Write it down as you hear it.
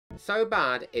So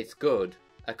bad, it's good.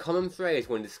 A common phrase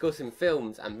when discussing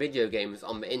films and video games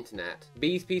on the internet.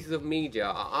 These pieces of media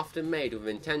are often made with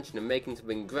intention of making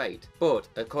something great, but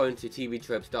according to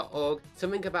tvtropes.org,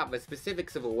 something about the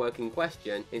specifics of a work in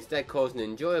question instead causes an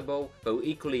enjoyable, though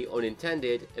equally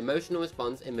unintended, emotional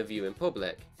response in the viewing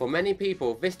public. For many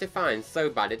people, this defines so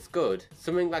bad it's good,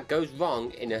 something that goes wrong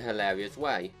in a hilarious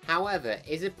way. However,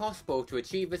 is it possible to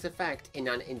achieve this effect in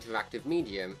an interactive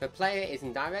medium? The player is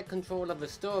in direct control of the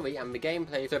story and the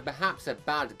gameplay, so perhaps a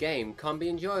bad game can be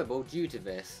enjoyable due to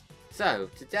this. So,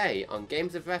 today on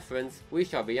Games of Reference, we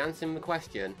shall be answering the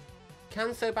question,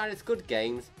 can So Bad It's Good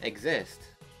games exist?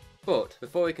 But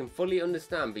before we can fully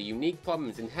understand the unique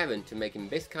problems inherent to making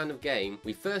this kind of game,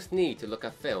 we first need to look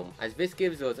at film, as this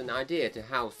gives us an idea to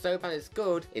how So Bad It's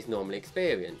Good is normally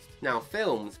experienced. Now,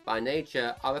 films, by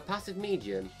nature, are a passive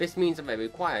medium. This means that they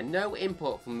require no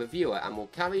input from the viewer and will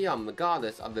carry on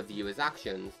regardless of the viewer's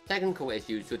actions. Technical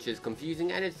issues such as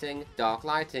confusing editing, dark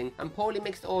lighting, and poorly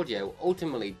mixed audio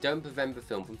ultimately don't prevent the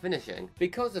film from finishing.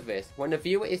 Because of this, when a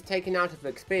viewer is taken out of the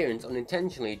experience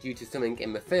unintentionally due to something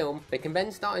in the film, they can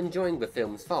then start enjoying the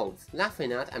film's faults,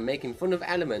 laughing at and making fun of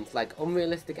elements like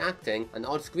unrealistic acting and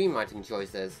odd screenwriting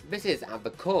choices. This is at the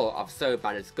core of So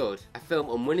Bad It's Good, a film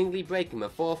unwillingly breaking the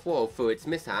fourth wall through its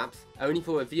mishaps, only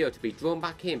for a viewer to be drawn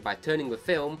back in by turning the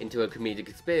film into a comedic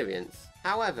experience.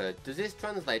 However, does this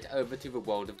translate over to the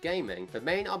world of gaming? The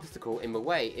main obstacle in the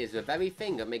way is the very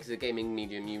thing that makes the gaming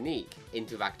medium unique: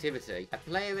 interactivity. A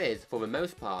player is, for the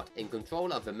most part, in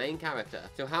control of the main character,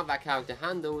 so how that character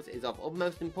handles is of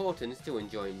utmost importance to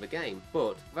enjoying the game.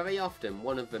 But, very often,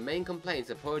 one of the main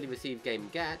complaints a poorly received game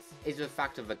gets is the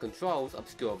fact that the controls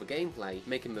obscure the gameplay,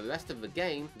 making the rest of the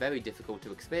game very difficult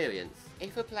to experience.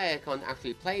 If a player can't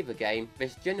actually play the game,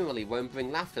 this generally won't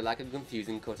bring laughter like a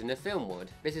confusing cut in a film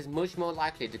would. This is much more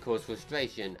likely to cause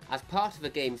frustration, as part of the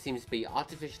game seems to be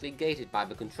artificially gated by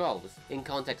the controls. In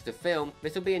context of film,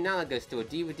 this will be analogous to a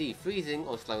DVD freezing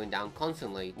or slowing down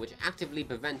constantly, which actively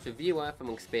prevents the viewer from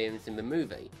experiencing the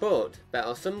movie. But there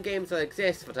are some games that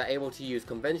exist that are able to use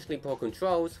conventionally poor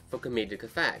controls for comedic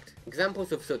effect.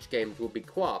 Examples of such games would be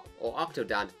QWOP or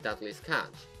Octodad Deadliest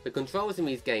Catch. The controls in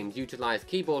these games utilize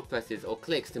keyboard presses or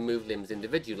clicks to move limbs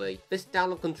individually. This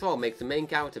style of control makes the main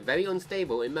character very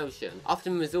unstable in motion,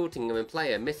 often resulting in the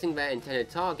player missing their intended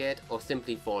target or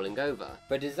simply falling over.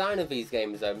 The design of these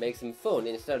games though makes them fun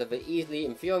instead of the easily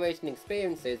infuriating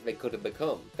experiences they could have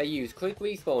become. They use quick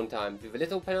respawn times with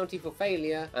little penalty for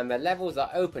failure, and their levels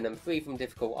are open and free from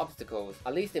difficult obstacles,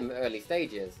 at least in the early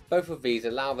stages. Both of these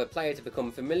allow the player to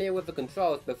become familiar with the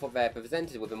controls before they are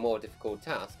presented with a more difficult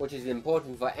task, which is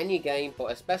important for any game,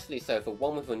 but especially so for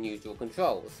one with unusual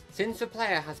controls. Since the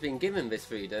player has been given this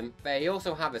freedom, they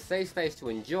also have a safe space to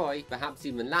enjoy, perhaps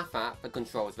even laugh at, the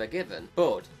controls they're given.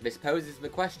 But this poses the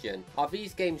question, are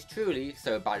these games truly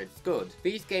so bad it's good?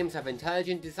 These games have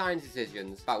intelligent design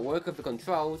decisions that work with the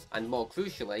controls and, more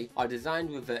crucially, are designed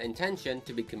with the intention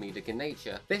to be comedic in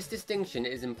nature. This distinction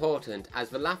is important as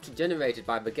the laughter generated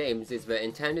by the games is the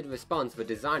intended response the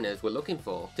designers were looking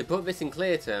for. To put this in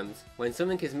clear terms, when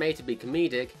something is made to be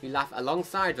comedic, you laugh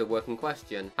alongside the work in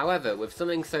question. However, with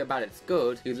something so bad it's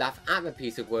good, you laugh at the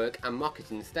piece of work and mock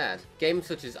it instead. Games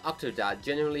such as Octodad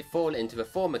generally fall into the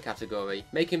former category,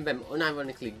 making them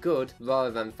unironically good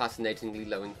rather than fascinatingly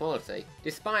low in quality.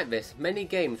 Despite this, many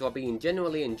games, while being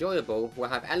generally enjoyable, will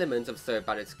have elements of So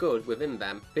Bad It's Good within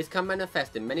them. This can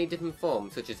manifest in many different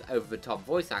forms, such as over-the-top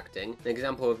voice acting, an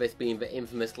example of this being the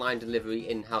infamous line delivery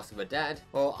in House of the Dead,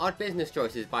 or odd business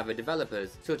choices by the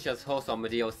developers, such as Horse on the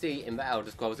DLC in The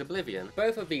Elder Scrolls Oblivion.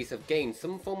 Both of these have gained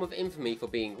some form of infamy for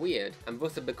being weird, and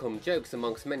thus have become jokes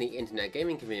amongst many internet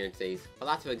gaming communities, the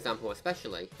latter example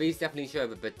especially. These definitely show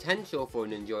the potential for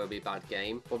an enjoyably bad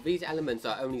game, but these elements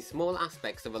are only small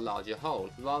aspects of a larger whole,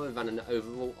 rather than an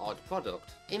overall odd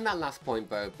product. In that last point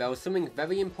though, there was something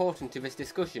very important to this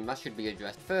discussion that should be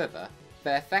addressed further: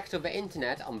 the effect of the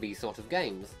internet on these sort of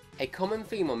games. A common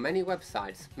theme on many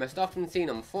websites, most often seen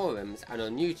on forums and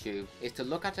on YouTube, is to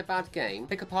look at a bad game,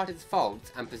 pick apart its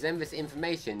faults, and present this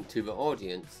information to the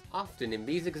audience. Often in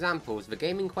these examples, the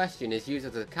game in question is used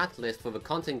as a catalyst for the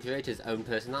content creator's own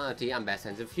personality and their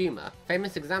sense of humour.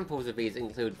 Famous examples of these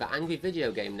include The Angry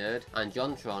Video Game Nerd and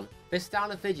JonTron. This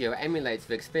style of video emulates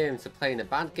the experience of playing a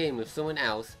bad game with someone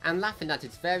else and laughing at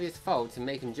its various faults and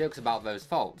making jokes about those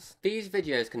faults. These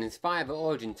videos can inspire the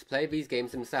audience to play these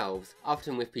games themselves,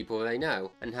 often with people they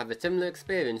know, and have a similar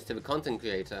experience to the content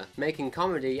creator, making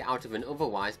comedy out of an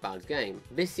otherwise bad game.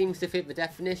 This seems to fit the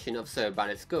definition of So Bad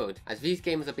It's Good, as these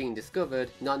games are being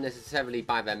discovered not necessarily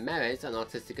by their merits and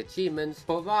artistic achievements,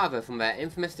 but rather from their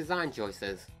infamous design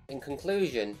choices. In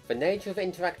conclusion, the nature of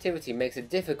interactivity makes it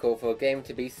difficult for a game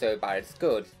to be so bad it's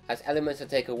good, as elements that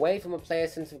take away from a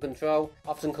player's sense of control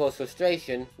often cause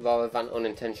frustration rather than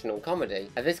unintentional comedy,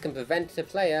 as this can prevent the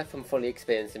player from fully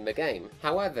experiencing the game.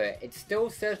 However, it's still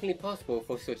certainly possible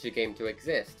for such a game to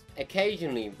exist.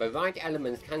 Occasionally, the right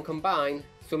elements can combine,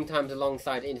 sometimes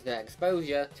alongside internet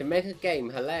exposure, to make a game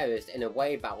hilarious in a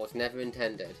way that was never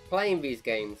intended. Playing these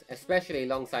games, especially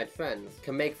alongside friends,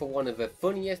 can make for one of the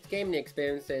funniest gaming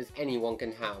experiences anyone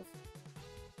can have.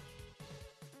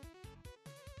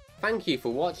 Thank you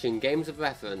for watching Games of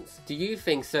Reference. Do you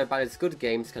think So Bad It's Good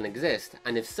games can exist,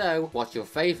 and if so, what's your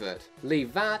favourite?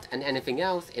 Leave that and anything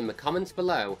else in the comments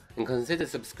below, and consider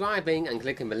subscribing and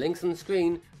clicking the links on the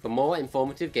screen for more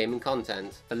informative gaming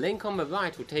content. The link on the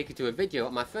right will take you to a video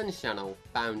on my friend's channel,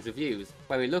 Bounds Reviews,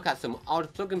 where we look at some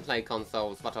odd plug and play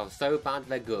consoles that are so bad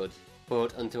they're good.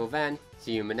 But until then,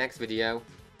 see you in the next video.